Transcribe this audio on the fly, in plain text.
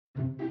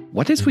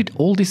What is with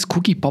all these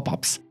cookie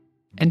pop-ups?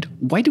 And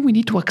why do we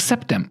need to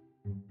accept them?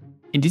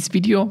 In this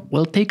video,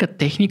 we'll take a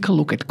technical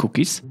look at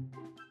cookies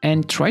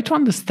and try to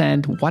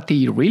understand what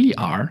they really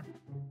are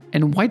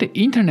and why the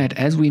internet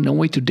as we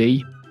know it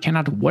today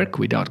cannot work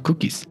without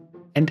cookies.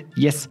 And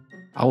yes,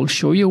 I will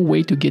show you a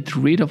way to get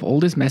rid of all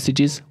these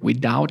messages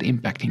without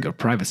impacting your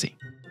privacy.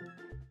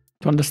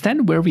 To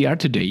understand where we are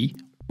today,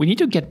 we need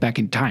to get back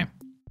in time.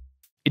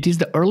 It is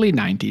the early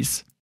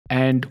 90s,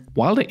 and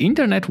while the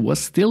internet was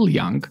still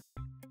young,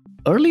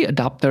 early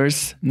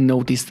adopters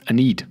noticed a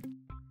need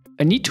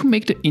to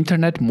make the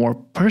internet more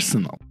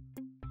personal.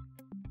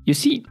 You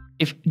see,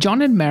 if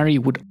John and Mary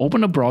would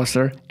open a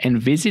browser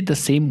and visit the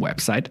same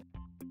website,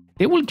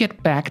 they will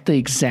get back the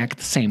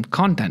exact same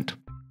content.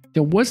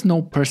 There was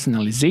no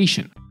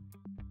personalization.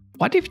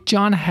 What if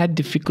John had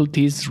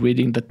difficulties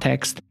reading the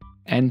text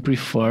and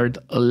preferred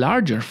a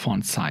larger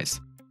font size?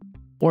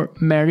 Or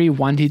Mary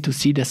wanted to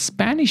see the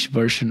Spanish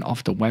version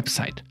of the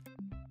website.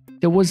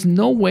 There was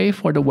no way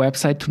for the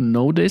website to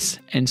know this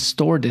and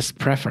store this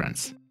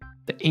preference.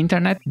 The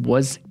internet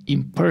was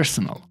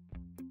impersonal.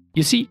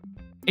 You see,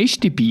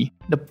 HTTP,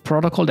 the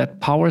protocol that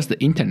powers the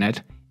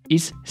internet,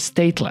 is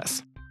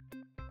stateless.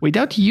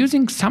 Without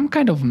using some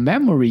kind of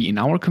memory in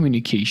our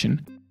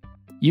communication,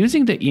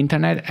 using the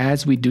internet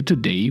as we do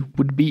today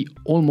would be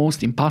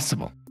almost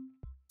impossible.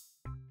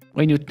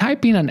 When you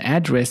type in an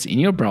address in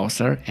your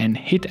browser and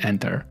hit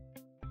enter,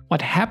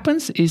 what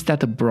happens is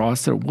that the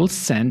browser will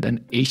send an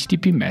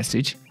HTTP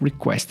message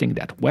requesting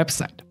that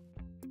website.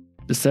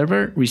 The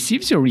server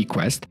receives your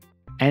request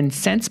and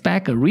sends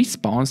back a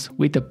response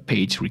with the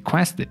page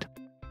requested.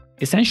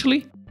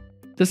 Essentially,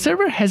 the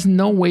server has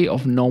no way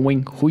of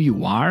knowing who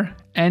you are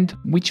and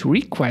which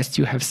request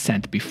you have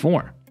sent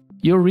before.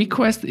 Your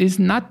request is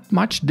not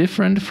much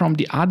different from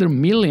the other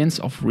millions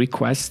of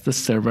requests the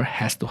server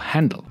has to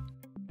handle.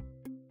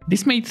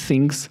 This made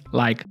things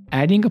like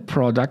adding a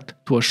product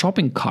to a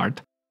shopping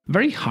cart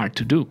very hard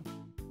to do.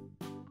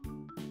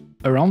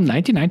 Around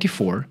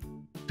 1994,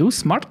 two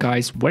smart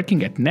guys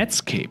working at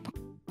Netscape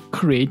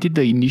created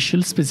the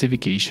initial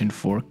specification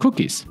for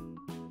cookies.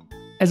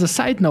 As a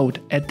side note,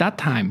 at that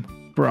time,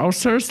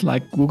 browsers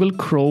like Google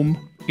Chrome,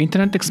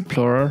 Internet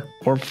Explorer,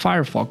 or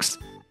Firefox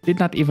did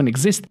not even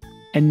exist,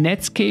 and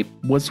Netscape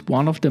was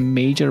one of the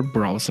major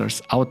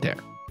browsers out there.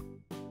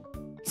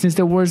 Since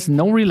there was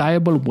no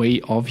reliable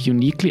way of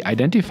uniquely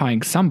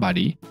identifying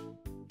somebody,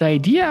 the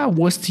idea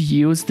was to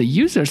use the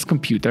user's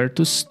computer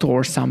to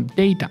store some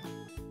data.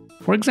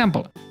 For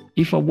example,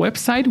 if a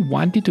website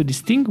wanted to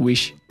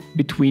distinguish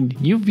between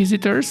new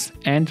visitors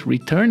and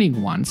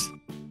returning ones,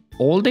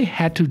 all they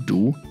had to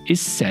do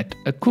is set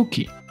a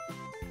cookie.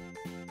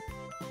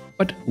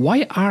 But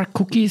why are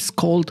cookies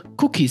called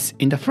cookies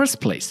in the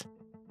first place?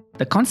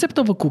 The concept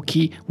of a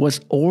cookie was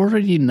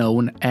already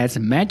known as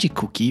magic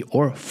cookie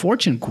or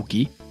fortune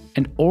cookie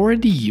and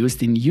already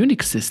used in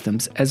Unix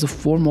systems as a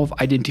form of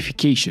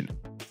identification.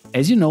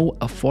 As you know,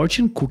 a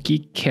fortune cookie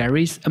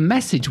carries a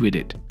message with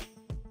it.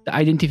 The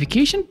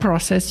identification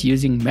process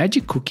using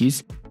magic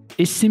cookies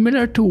is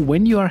similar to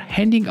when you are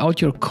handing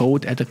out your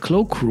code at a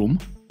cloakroom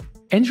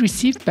and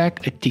receive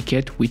back a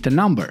ticket with a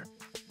number.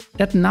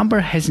 That number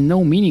has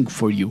no meaning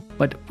for you,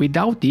 but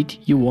without it,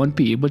 you won't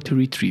be able to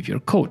retrieve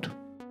your code.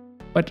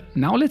 But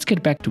now let's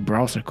get back to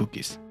browser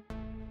cookies.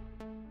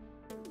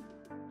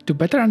 To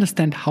better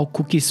understand how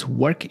cookies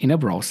work in a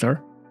browser,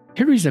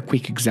 here is a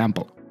quick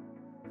example.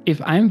 If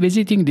I'm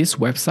visiting this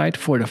website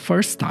for the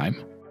first time,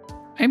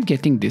 I'm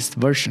getting this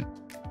version.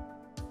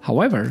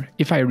 However,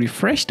 if I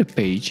refresh the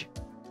page,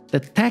 the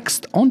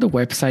text on the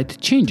website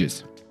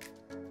changes.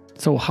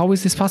 So how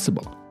is this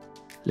possible?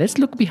 Let's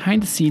look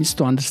behind the scenes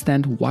to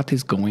understand what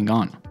is going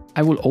on.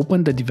 I will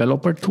open the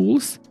developer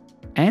tools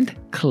and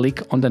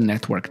click on the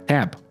network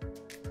tab.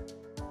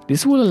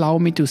 This will allow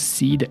me to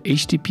see the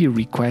HTTP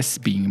requests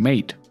being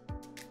made.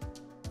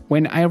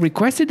 When I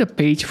requested a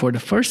page for the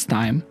first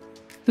time,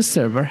 the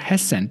server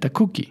has sent a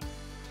cookie.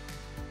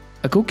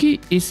 A cookie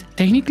is,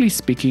 technically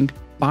speaking,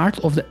 part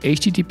of the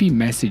HTTP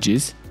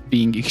messages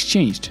being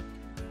exchanged.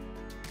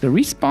 The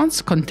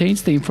response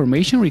contains the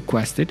information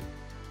requested,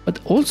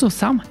 but also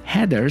some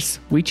headers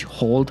which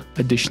hold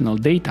additional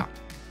data.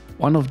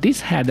 One of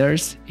these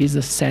headers is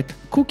a set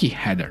cookie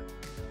header.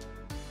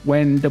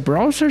 When the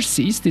browser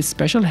sees this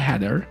special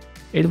header,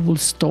 it will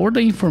store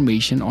the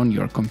information on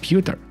your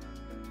computer.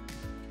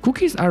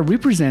 Cookies are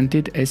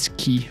represented as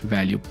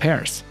key-value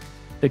pairs.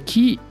 The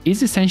key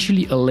is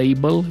essentially a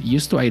label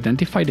used to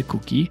identify the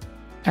cookie,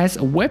 as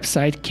a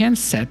website can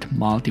set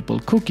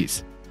multiple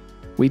cookies.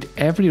 With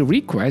every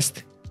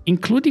request,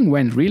 including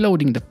when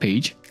reloading the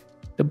page,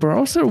 the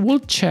browser will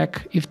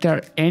check if there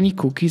are any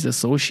cookies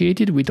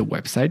associated with the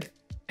website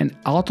and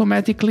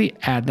automatically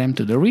add them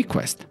to the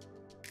request,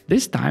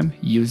 this time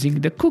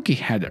using the cookie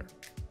header.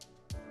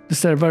 The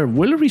server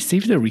will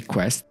receive the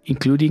request,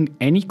 including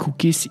any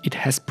cookies it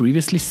has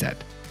previously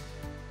set.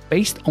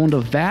 Based on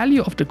the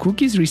value of the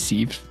cookies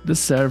received, the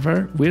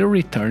server will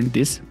return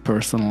this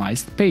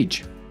personalized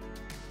page.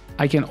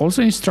 I can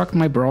also instruct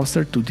my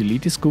browser to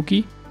delete this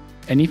cookie,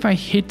 and if I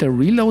hit the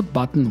reload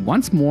button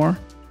once more,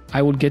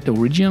 I would get the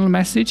original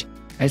message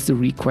as the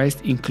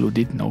request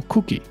included no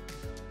cookie.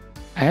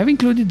 I have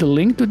included the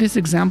link to this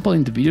example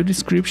in the video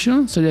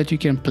description so that you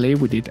can play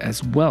with it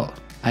as well.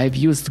 I have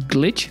used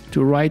Glitch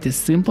to write the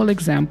simple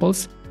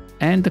examples,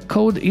 and the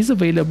code is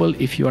available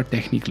if you are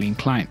technically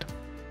inclined.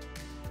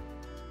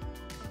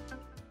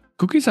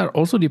 Cookies are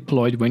also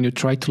deployed when you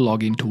try to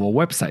log into a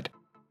website.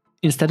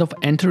 Instead of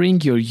entering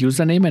your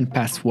username and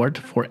password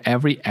for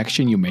every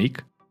action you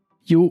make,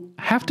 you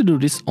have to do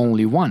this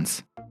only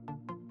once.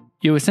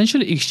 You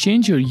essentially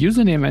exchange your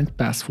username and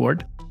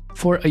password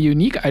for a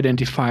unique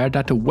identifier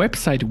that a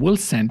website will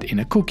send in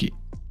a cookie.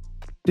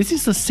 This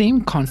is the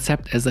same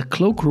concept as a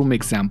cloakroom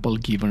example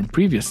given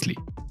previously.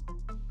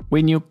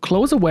 When you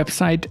close a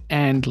website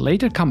and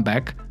later come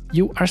back,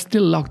 you are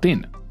still logged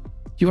in.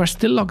 You are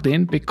still logged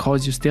in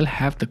because you still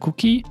have the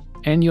cookie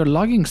and your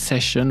logging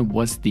session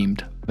was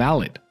deemed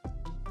valid.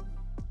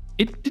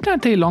 It did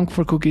not take long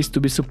for cookies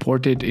to be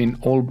supported in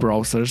all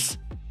browsers,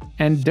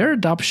 and their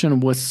adoption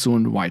was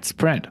soon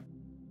widespread.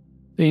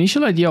 The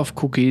initial idea of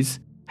cookies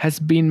has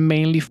been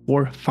mainly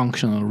for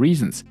functional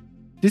reasons.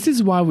 This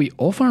is why we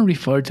often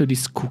refer to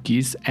these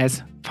cookies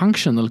as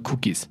functional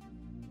cookies.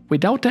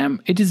 Without them,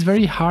 it is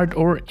very hard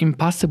or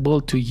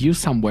impossible to use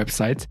some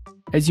websites,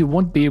 as you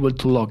won't be able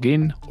to log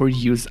in or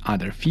use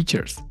other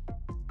features.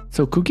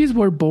 So cookies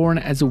were born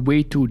as a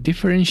way to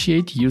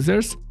differentiate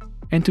users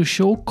and to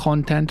show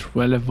content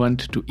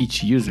relevant to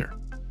each user.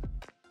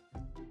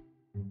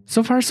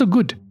 So far so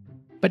good.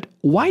 But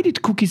why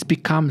did cookies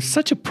become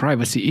such a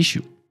privacy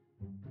issue?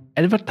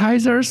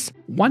 Advertisers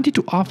wanted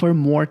to offer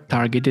more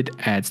targeted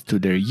ads to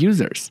their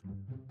users.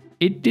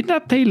 It did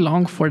not take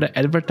long for the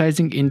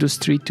advertising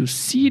industry to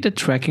see the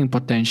tracking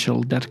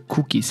potential that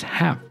cookies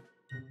have.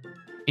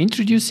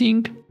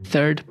 Introducing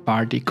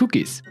third-party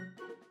cookies.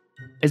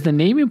 As the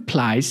name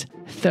implies,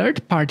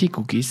 third-party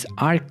cookies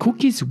are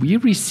cookies we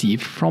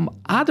receive from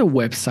other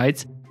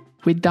websites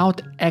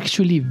without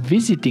actually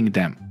visiting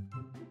them.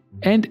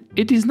 And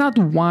it is not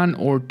one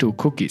or two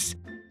cookies.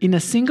 In a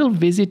single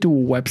visit to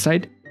a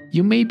website,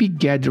 you may be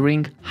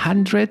gathering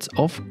hundreds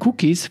of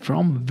cookies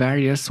from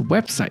various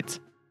websites.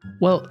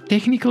 Well,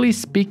 technically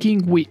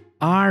speaking, we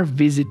are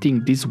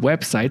visiting these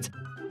websites,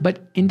 but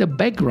in the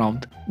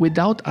background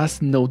without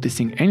us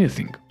noticing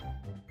anything.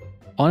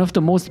 One of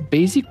the most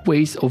basic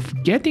ways of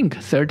getting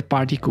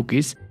third-party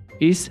cookies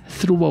is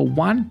through a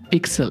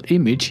 1-pixel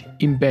image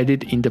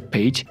embedded in the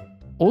page,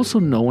 also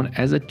known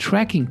as a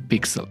tracking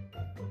pixel.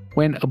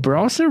 When a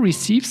browser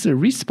receives a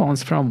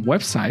response from a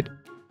website,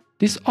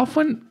 this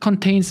often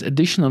contains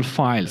additional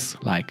files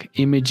like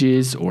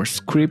images or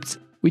scripts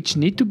which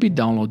need to be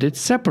downloaded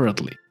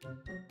separately.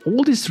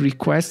 All these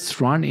requests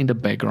run in the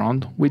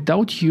background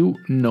without you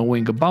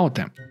knowing about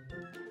them.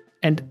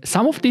 And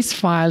some of these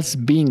files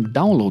being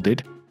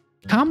downloaded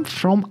come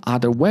from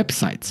other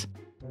websites.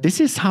 This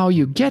is how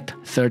you get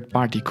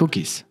third-party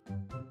cookies.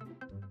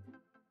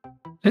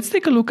 Let's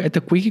take a look at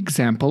a quick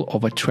example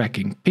of a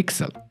tracking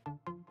pixel.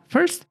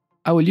 First,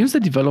 I will use the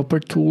developer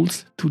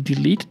tools to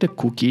delete the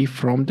cookie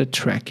from the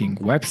tracking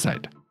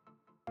website.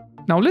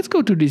 Now let's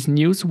go to this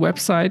news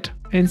website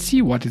and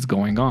see what is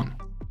going on.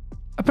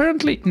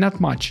 Apparently not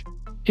much.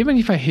 Even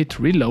if I hit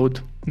reload,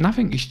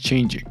 nothing is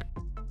changing.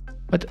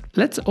 But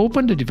let's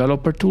open the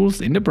developer tools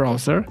in the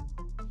browser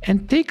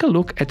and take a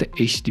look at the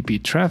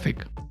HTTP traffic.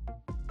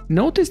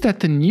 Notice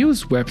that the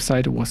news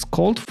website was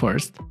called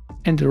first,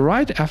 and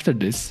right after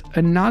this,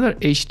 another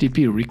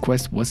HTTP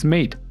request was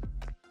made.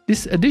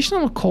 This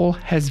additional call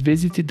has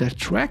visited the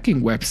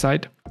tracking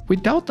website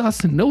without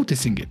us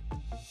noticing it.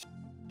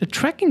 The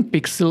tracking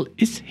pixel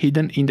is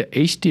hidden in the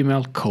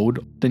HTML code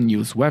of the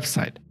news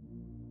website.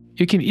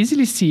 You can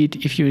easily see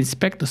it if you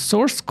inspect the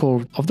source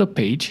code of the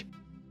page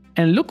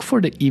and look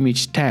for the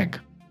image tag.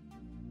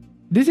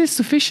 This is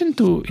sufficient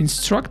to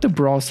instruct the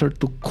browser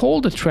to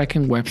call the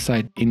tracking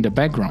website in the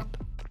background.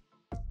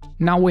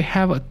 Now we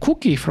have a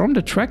cookie from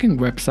the tracking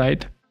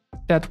website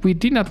that we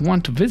did not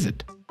want to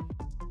visit.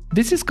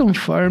 This is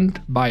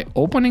confirmed by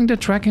opening the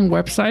tracking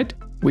website,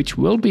 which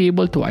will be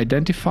able to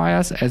identify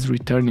us as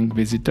returning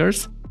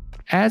visitors,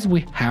 as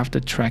we have the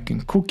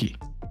tracking cookie.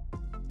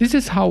 This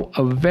is how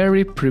a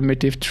very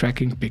primitive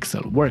tracking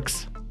pixel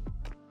works.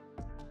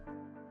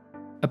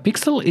 A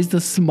pixel is the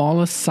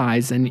smallest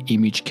size an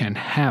image can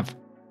have.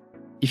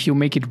 If you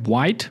make it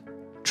white,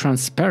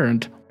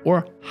 transparent,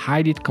 or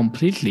hide it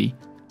completely,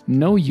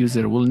 no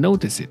user will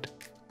notice it.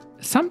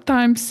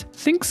 Sometimes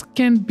things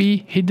can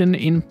be hidden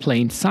in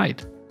plain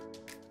sight.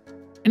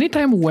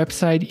 Anytime a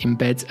website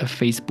embeds a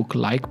Facebook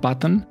like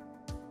button,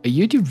 a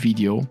YouTube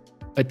video,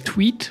 a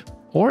tweet,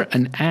 or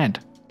an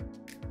ad,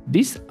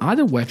 these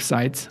other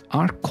websites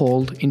are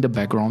called in the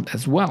background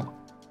as well.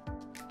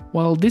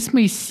 While this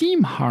may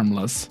seem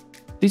harmless,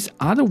 these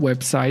other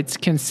websites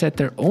can set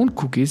their own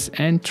cookies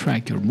and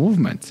track your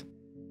movements.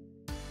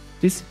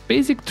 This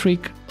basic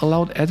trick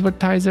allowed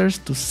advertisers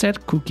to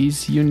set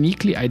cookies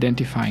uniquely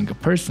identifying a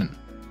person.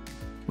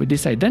 With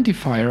this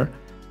identifier,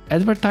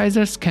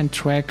 advertisers can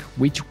track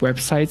which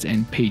websites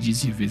and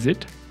pages you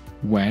visit,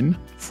 when,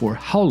 for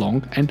how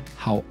long, and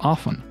how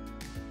often.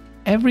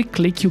 every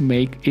click you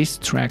make is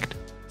tracked,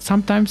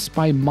 sometimes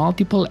by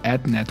multiple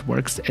ad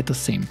networks at the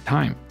same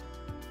time.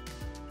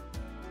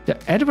 The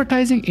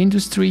advertising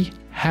industry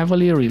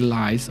heavily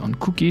relies on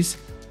cookies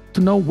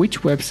to know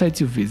which websites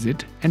you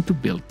visit and to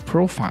build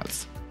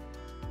profiles.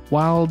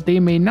 While they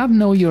may not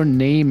know your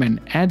name and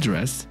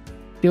address,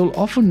 they will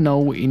often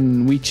know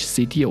in which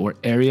city or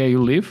area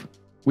you live,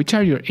 which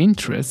are your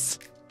interests.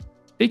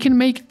 They can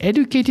make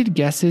educated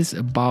guesses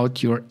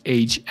about your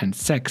age and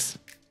sex.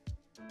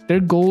 Their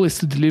goal is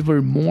to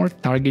deliver more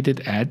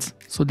targeted ads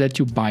so that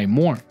you buy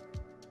more.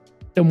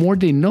 The more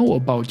they know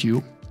about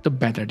you, the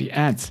better the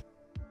ads.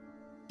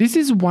 This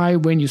is why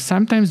when you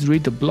sometimes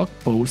read a blog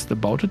post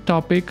about a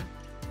topic,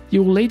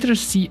 you will later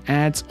see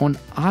ads on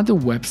other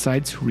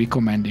websites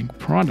recommending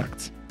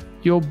products.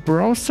 Your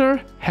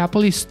browser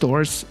happily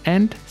stores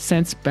and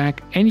sends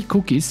back any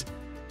cookies,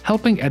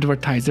 helping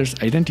advertisers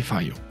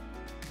identify you.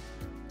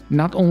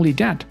 Not only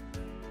that,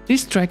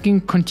 this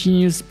tracking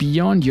continues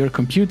beyond your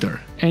computer,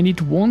 and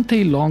it won't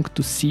take long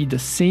to see the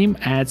same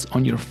ads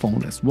on your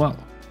phone as well.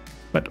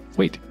 But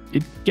wait,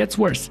 it gets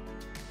worse.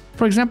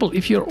 For example,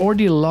 if you're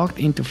already logged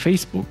into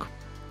Facebook,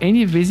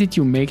 any visit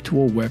you make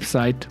to a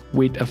website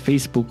with a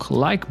Facebook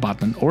like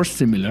button or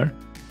similar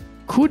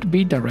could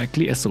be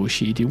directly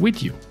associated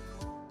with you.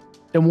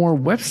 The more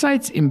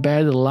websites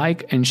embed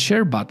like and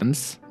share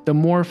buttons, the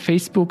more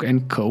Facebook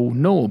and co.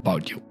 know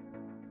about you.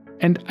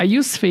 And I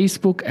use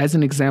Facebook as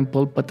an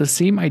example, but the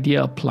same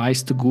idea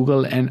applies to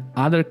Google and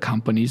other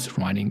companies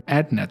running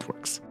ad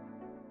networks.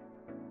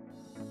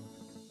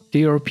 The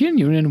European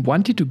Union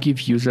wanted to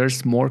give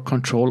users more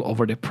control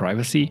over their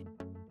privacy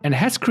and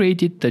has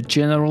created the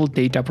General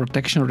Data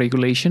Protection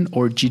Regulation,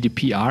 or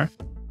GDPR,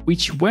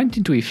 which went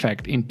into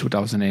effect in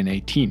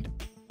 2018.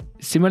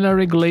 Similar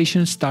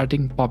regulations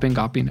started popping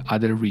up in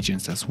other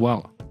regions as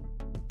well.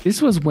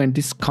 This was when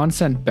these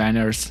consent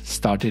banners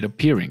started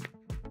appearing.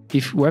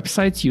 If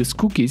websites use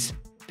cookies,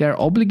 they are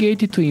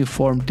obligated to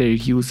inform their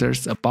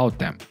users about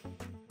them.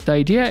 The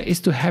idea is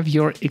to have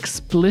your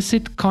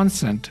explicit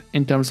consent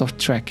in terms of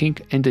tracking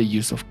and the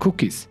use of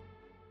cookies.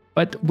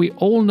 But we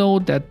all know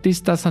that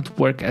this does not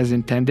work as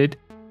intended,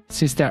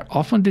 since they are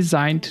often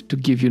designed to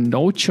give you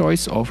no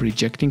choice of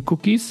rejecting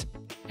cookies,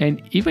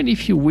 and even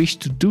if you wish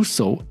to do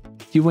so,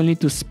 you will need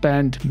to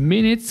spend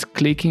minutes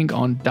clicking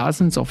on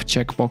dozens of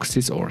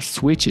checkboxes or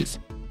switches.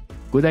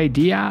 Good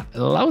idea,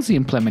 lousy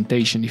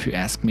implementation if you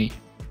ask me.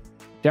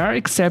 There are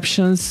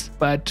exceptions,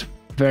 but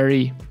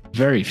very,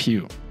 very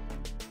few.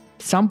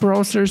 Some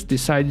browsers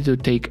decided to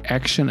take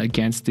action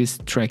against these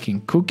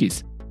tracking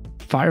cookies.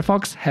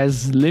 Firefox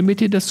has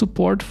limited the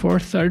support for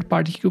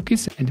third-party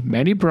cookies, and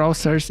many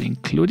browsers,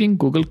 including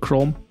Google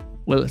Chrome,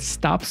 will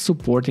stop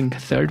supporting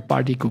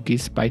third-party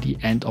cookies by the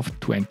end of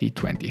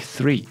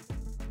 2023.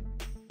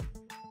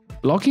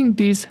 Blocking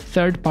these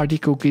third-party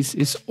cookies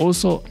is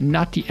also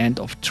not the end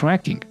of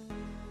tracking.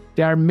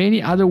 There are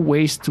many other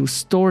ways to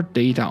store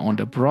data on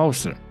the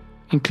browser,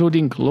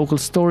 including local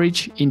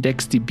storage,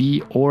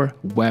 IndexedDB, or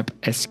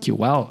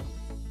WebSQL.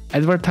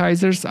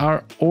 Advertisers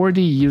are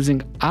already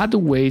using other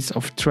ways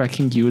of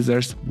tracking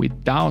users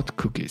without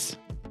cookies.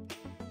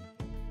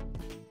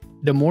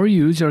 The more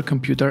you use your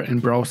computer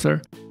and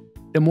browser,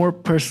 the more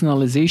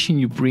personalization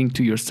you bring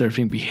to your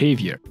surfing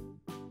behavior.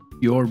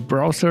 Your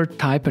browser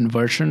type and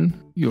version,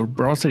 your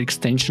browser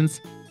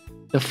extensions,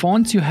 the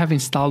fonts you have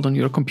installed on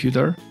your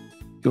computer,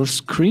 your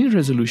screen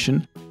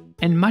resolution,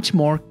 and much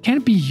more can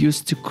be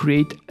used to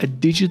create a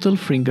digital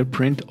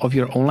fingerprint of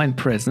your online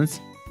presence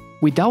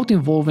without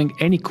involving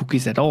any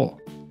cookies at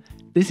all.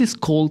 This is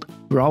called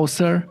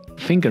browser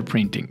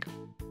fingerprinting.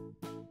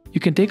 You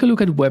can take a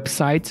look at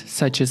websites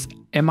such as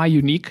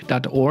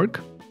miunique.org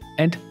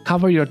and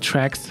cover your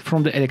tracks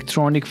from the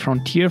Electronic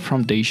Frontier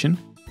Foundation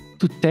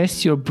to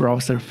test your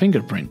browser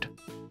fingerprint.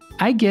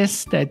 I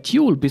guess that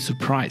you will be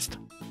surprised.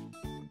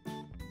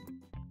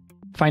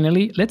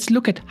 Finally, let's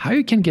look at how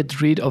you can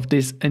get rid of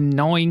these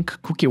annoying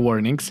cookie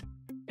warnings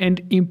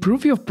and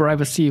improve your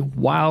privacy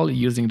while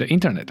using the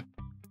internet.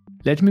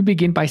 Let me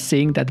begin by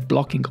saying that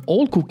blocking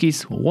all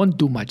cookies won't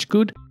do much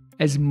good,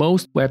 as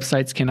most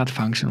websites cannot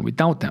function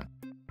without them.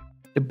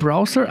 The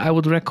browser I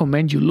would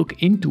recommend you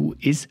look into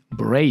is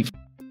Brave.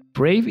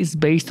 Brave is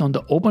based on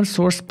the open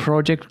source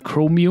project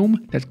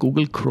Chromium that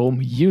Google Chrome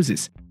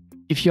uses.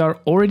 If you are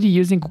already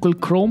using Google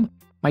Chrome,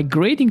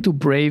 migrating to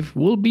Brave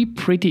will be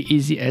pretty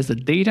easy, as the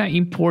data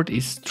import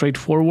is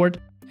straightforward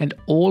and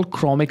all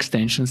Chrome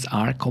extensions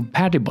are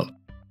compatible.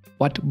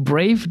 What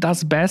Brave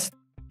does best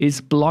is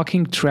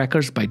blocking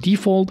trackers by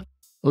default,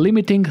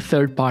 limiting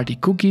third-party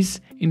cookies,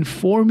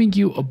 informing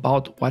you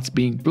about what's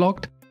being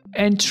blocked,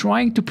 and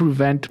trying to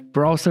prevent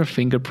browser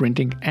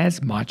fingerprinting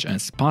as much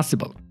as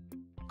possible.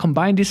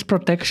 Combine this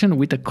protection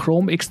with a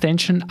Chrome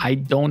extension I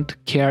don't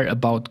care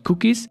about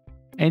cookies,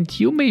 and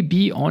you may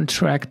be on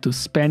track to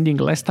spending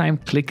less time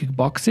clicking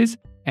boxes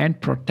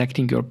and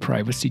protecting your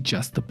privacy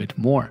just a bit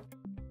more.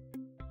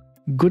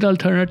 Good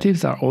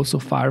alternatives are also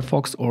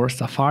Firefox or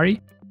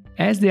Safari,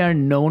 as they are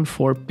known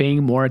for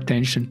paying more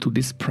attention to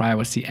this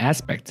privacy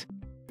aspect.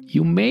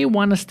 You may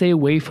want to stay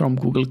away from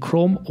Google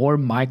Chrome or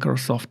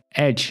Microsoft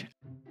Edge,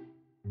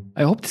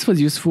 I hope this was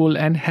useful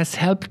and has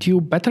helped you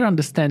better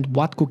understand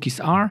what cookies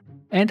are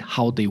and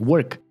how they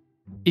work.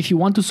 If you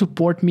want to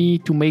support me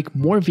to make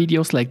more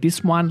videos like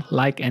this one,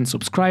 like and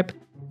subscribe,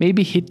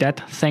 maybe hit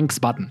that thanks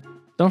button.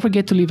 Don't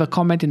forget to leave a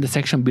comment in the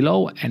section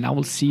below, and I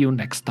will see you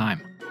next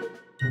time.